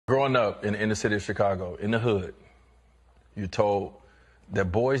Growing up in the inner city of Chicago, in the hood, you're told that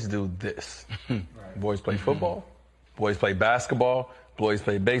boys do this. Boys play football, boys play basketball, boys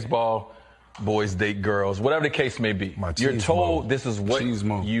play baseball, boys date girls, whatever the case may be. You're told this is what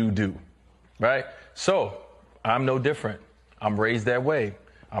you do, right? So I'm no different. I'm raised that way.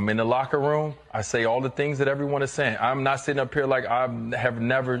 I'm in the locker room. I say all the things that everyone is saying. I'm not sitting up here like I have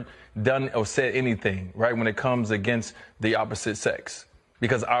never done or said anything, right, when it comes against the opposite sex,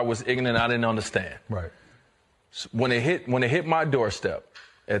 because I was ignorant. I didn't understand. Right. When it hit my doorstep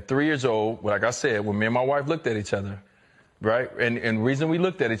at 3 years old, like I said, when me and my wife looked at each other, right, and the reason we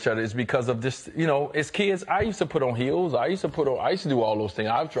looked at each other is because of this, you know, as kids, I used to put on heels. I used to do all those things.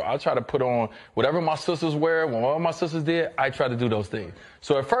 I try to put on whatever my sisters wear. When all my sisters did, I try to do those things.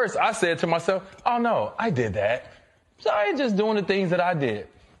 So at first I said to myself, oh no, I did that. So I ain't just doing the things that I did.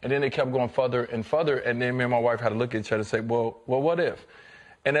 And then it kept going further and further. And then me and my wife had to look at each other and say, well, what if?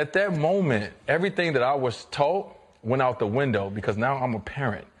 And at that moment, everything that I was taught went out the window, because now I'm a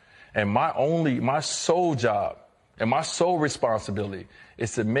parent. And my sole job and my sole responsibility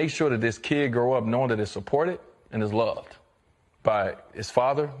is to make sure that this kid grow up knowing that it's supported and is loved by his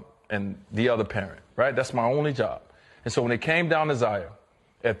father and the other parent, right? That's my only job. And so when it came down to Zaya,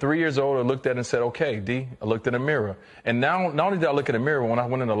 at 3 years old, I looked at it and said, okay, D, I looked in the mirror. And now, not only did I look in the mirror, when I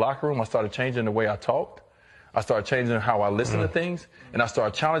went in the locker room, I started changing the way I talked. I started changing how I listen to things, and I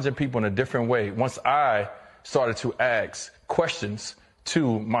started challenging people in a different way. Once I started to ask questions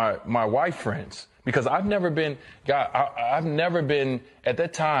to my white friends, because I've never been, at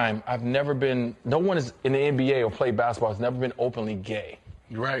that time, no one is in the NBA or play basketball has never been openly gay.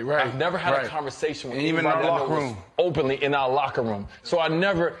 Right. I've never had a conversation with even in our locker room. Openly in our locker room. So I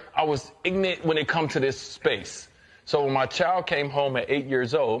was ignorant when it comes to this space. So when my child came home at 8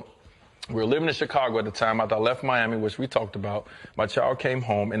 years old, we were living in Chicago at the time after I left Miami, which we talked about. My child came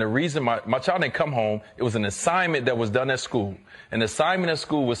home, and the reason my child didn't come home, it was an assignment that was done at school. An assignment at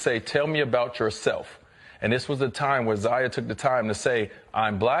school would say, tell me about yourself. And this was the time where Zaya took the time to say,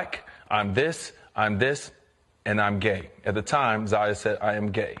 I'm black, I'm this, and I'm gay. At the time, Zaya said, I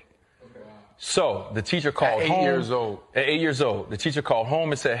am gay. So the teacher called home. At 8 years old. At 8 years old. The teacher called home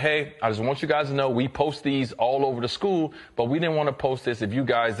and said, hey, I just want you guys to know we post these all over the school, but we didn't want to post this if you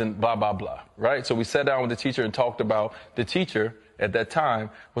guys didn't blah, blah, blah. Right? So we sat down with the teacher and talked about the teacher at that time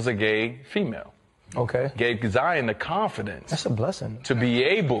was a gay female. Okay. Gave Dwyane the confidence. That's a blessing. To be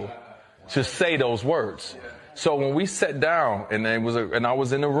able to say those words. So when we sat down and I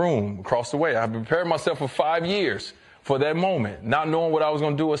was in the room across the way, I prepared myself for 5 years for that moment, not knowing what I was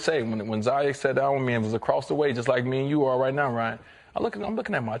going to do or say. When Zaya sat down with me and was across the way, just like me and you are right now, Ryan, I'm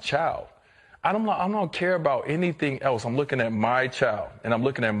looking at my child. I don't care about anything else. I'm looking at my child, and I'm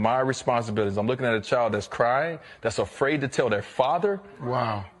looking at my responsibilities. I'm looking at a child that's crying, that's afraid to tell their father.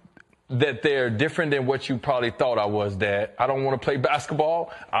 Wow. That they're different than what you probably thought I was, Dad. I don't want to play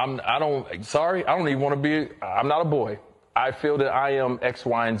basketball. I'm not a boy. I feel that I am X,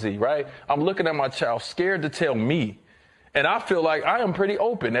 Y, and Z, right? I'm looking at my child scared to tell me. And I feel like I am pretty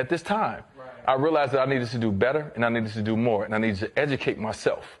open at this time. Right. I realized that I needed to do better, and I needed to do more, and I needed to educate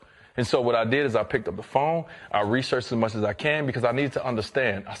myself. And so what I did is I picked up the phone, I researched as much as I can, because I needed to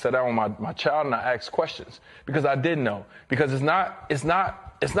understand. I sat down with my child and I asked questions, because I didn't know. Because it's not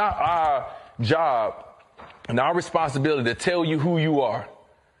our job and our responsibility to tell you who you are.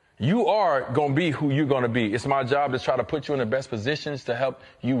 You are going to be who you're going to be. It's my job to try to put you in the best positions to help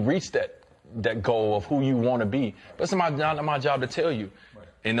you reach that goal of who you want to be. But it's not my job to tell you.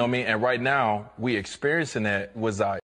 You know what I mean? And right now, we experiencing that with Zaya.